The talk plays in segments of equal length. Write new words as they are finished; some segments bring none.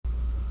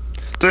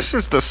This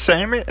is the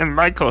Sammy and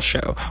Michael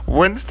Show,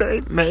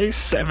 Wednesday, May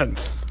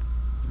 7th.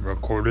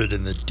 Recorded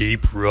in the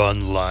Deep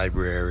Run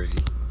Library.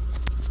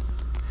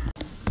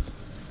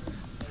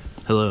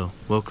 Hello,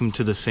 welcome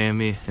to the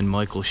Sammy and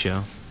Michael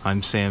Show.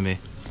 I'm Sammy.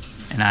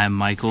 And I'm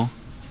Michael.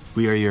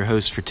 We are your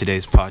hosts for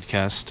today's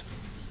podcast,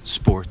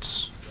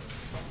 Sports.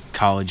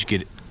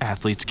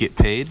 Athletes get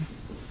paid?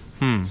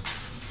 And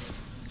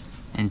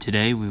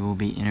today we will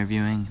be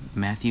interviewing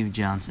Matthew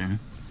Johnson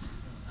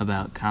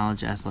about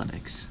college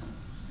athletics.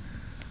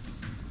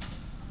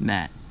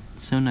 Matt,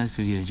 it's so nice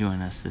of you to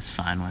join us this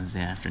fine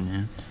Wednesday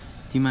afternoon.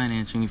 Do you mind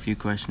answering a few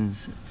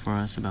questions for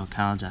us about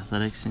college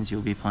athletics since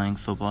you'll be playing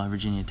football at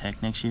Virginia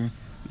Tech next year?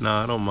 No,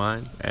 I don't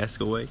mind.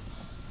 Ask away.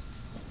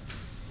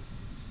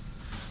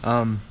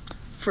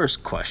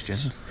 First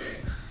question.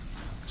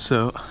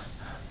 So,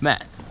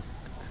 Matt,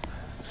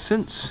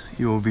 since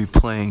you will be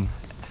playing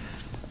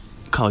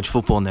college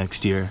football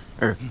next year,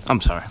 let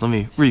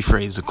me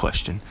rephrase the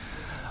question.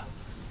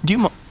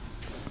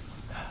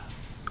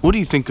 What do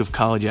you think of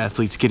college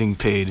athletes getting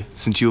paid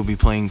since you will be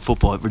playing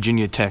football at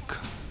Virginia Tech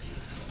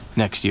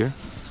next year?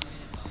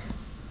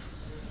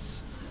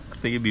 I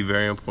think it'd be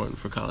very important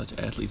for college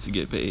athletes to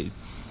get paid,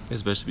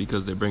 especially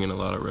because they're bringing a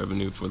lot of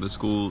revenue for the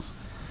schools,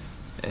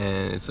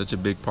 and it's such a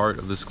big part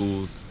of the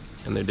schools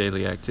and their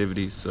daily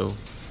activities. So,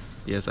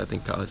 yes, I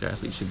think college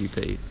athletes should be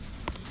paid.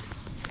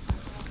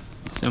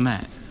 So,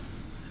 Matt,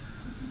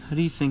 how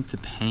do you think the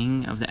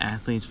paying of the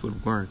athletes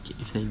would work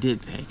if they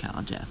did pay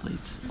college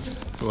athletes?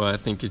 Well, I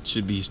think it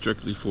should be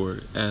strictly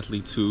for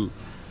athletes who,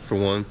 for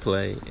one,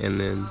 play,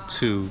 and then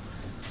two,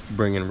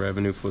 bring in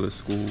revenue for the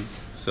school.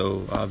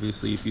 So,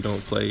 obviously, if you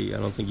don't play, I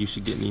don't think you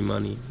should get any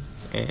money.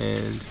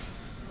 And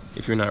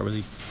if you're not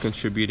really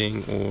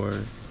contributing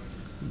or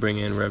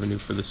bringing in revenue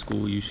for the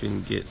school, you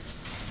shouldn't get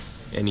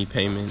any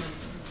payment.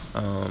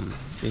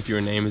 If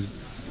your name is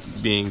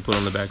being put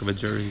on the back of a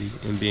jersey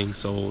and being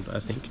sold, I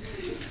think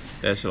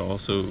that should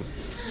also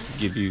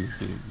give you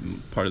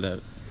part of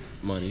that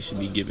money should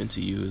be given to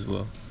you as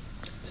well.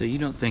 So you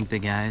don't think the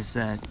guys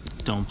that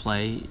don't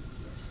play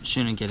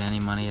shouldn't get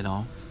any money at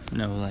all?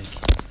 No,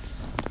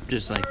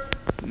 just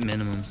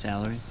minimum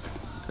salary?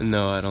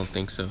 No, I don't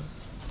think so.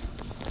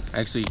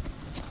 Actually,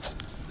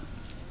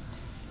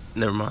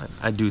 never mind.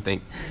 I do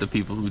think the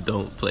people who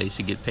don't play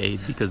should get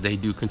paid because they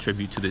do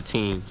contribute to the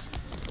team,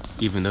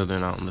 even though they're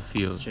not on the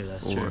field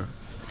that's or true.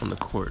 on the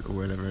court or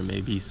whatever it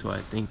may be. So I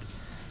think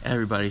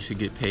everybody should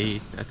get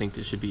paid. I think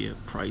there should be a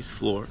price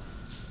floor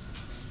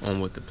on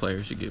what the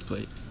players should get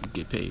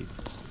paid.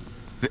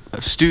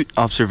 Astute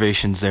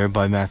observations there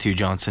by Matthew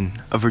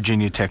Johnson of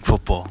Virginia Tech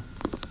football.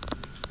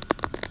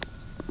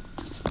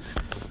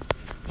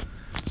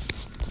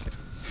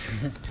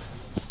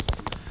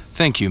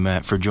 Thank you,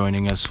 Matt, for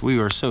joining us. We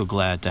are so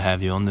glad to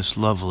have you on this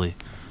lovely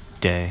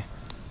day.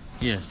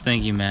 Yes,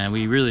 thank you, Matt.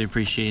 We really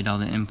appreciate all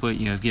the input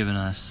you have given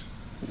us.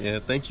 Yeah,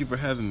 thank you for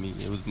having me.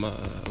 It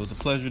was a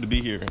pleasure to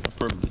be here and a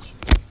privilege.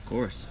 Of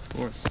course.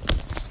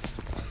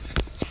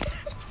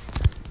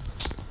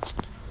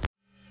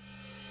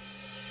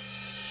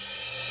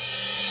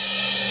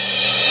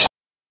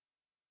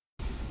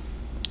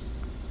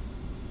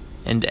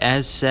 And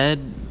as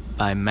said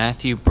by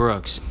Matthew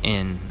Brooks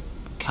in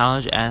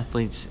College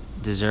Athletes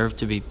Deserve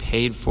to be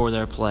Paid for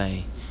Their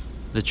Play,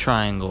 The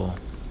Triangle,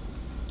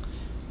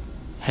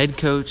 head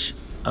coach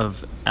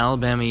of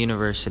Alabama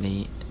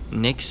University,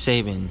 Nick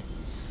Saban,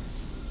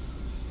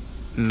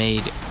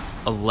 made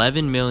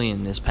 $11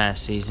 million this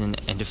past season,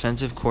 and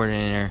defensive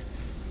coordinator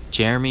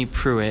Jeremy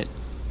Pruitt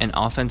and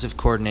offensive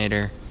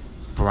coordinator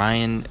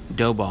Brian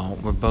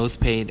Daboll were both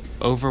paid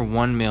over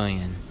 $1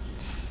 million.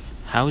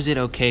 How is it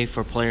okay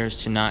for players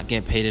to not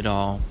get paid at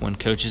all when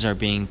coaches are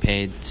being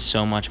paid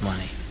so much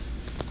money?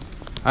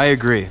 I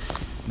agree.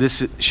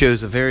 This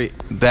shows a very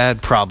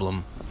bad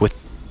problem with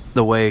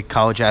the way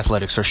college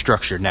athletics are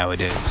structured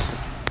nowadays.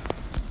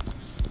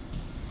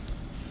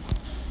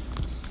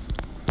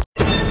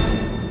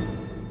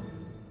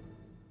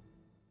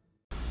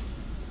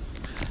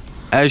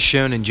 As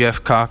shown in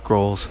Jeff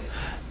Cockrell's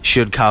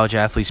Should College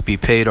Athletes Be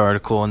Paid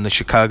article in the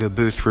Chicago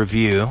Booth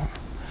Review,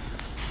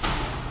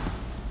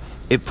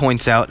 it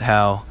points out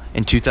how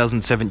in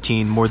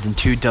 2017, more than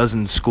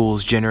 24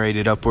 schools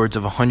generated upwards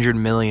of $100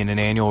 million in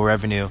annual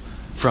revenue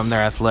from their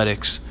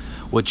athletics,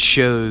 which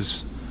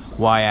shows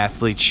why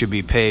athletes should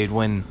be paid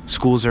when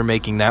schools are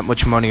making that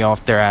much money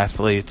off their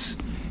athletes,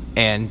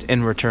 and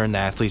in return, the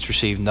athletes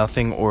receive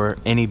nothing or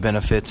any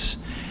benefits,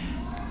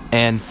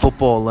 and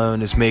football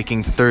alone is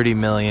making $30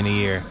 million a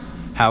year.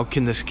 How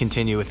can this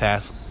continue with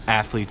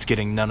athletes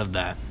getting none of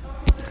that?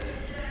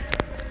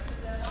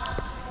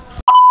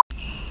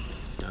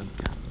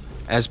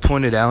 As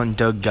pointed out in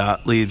Doug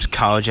Gottlieb's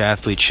College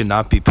Athletes Should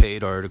Not Be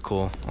Paid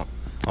article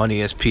on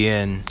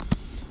ESPN,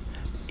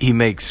 he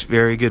makes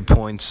very good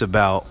points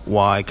about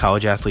why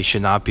college athletes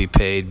should not be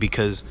paid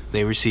because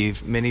they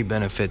receive many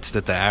benefits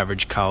that the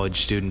average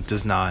college student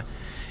does not,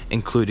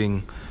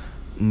 including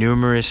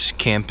numerous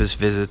campus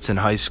visits in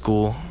high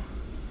school,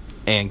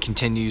 and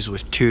continues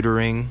with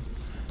tutoring,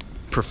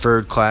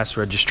 preferred class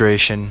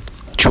registration,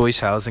 choice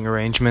housing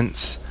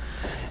arrangements,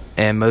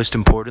 and most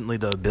importantly,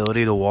 the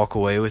ability to walk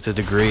away with a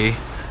degree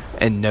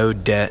and no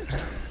debt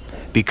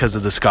because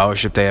of the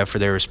scholarship they have for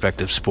their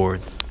respective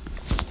sport.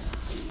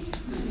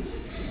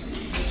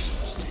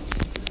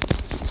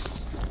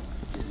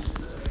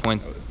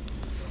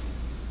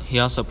 He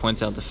also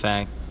points out the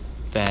fact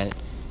that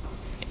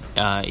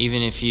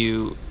even if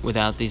you,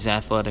 without these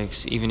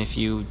athletics, even if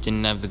you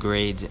didn't have the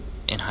grades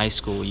in high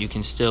school, you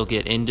can still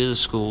get into the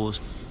schools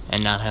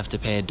and not have to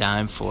pay a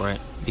dime for it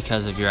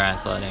because of your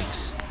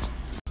athletics.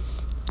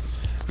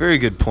 Very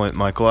good point,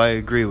 Michael. I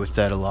agree with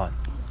that a lot.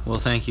 Well,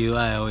 thank you.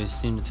 I always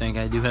seem to think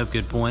I do have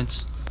good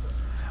points.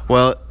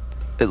 Well,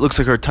 it looks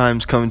like our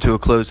time's coming to a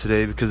close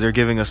today because they're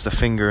giving us the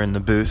finger in the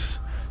booth.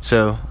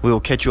 So we will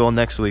catch you all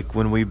next week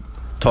when we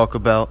talk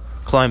about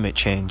climate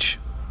change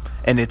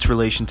and its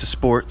relation to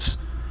sports,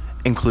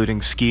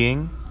 including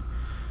skiing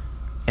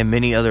and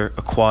many other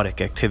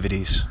aquatic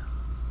activities.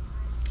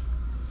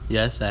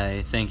 Yes,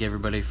 I thank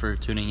everybody for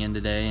tuning in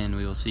today, and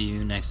we will see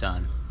you next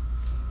time.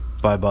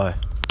 Bye-bye.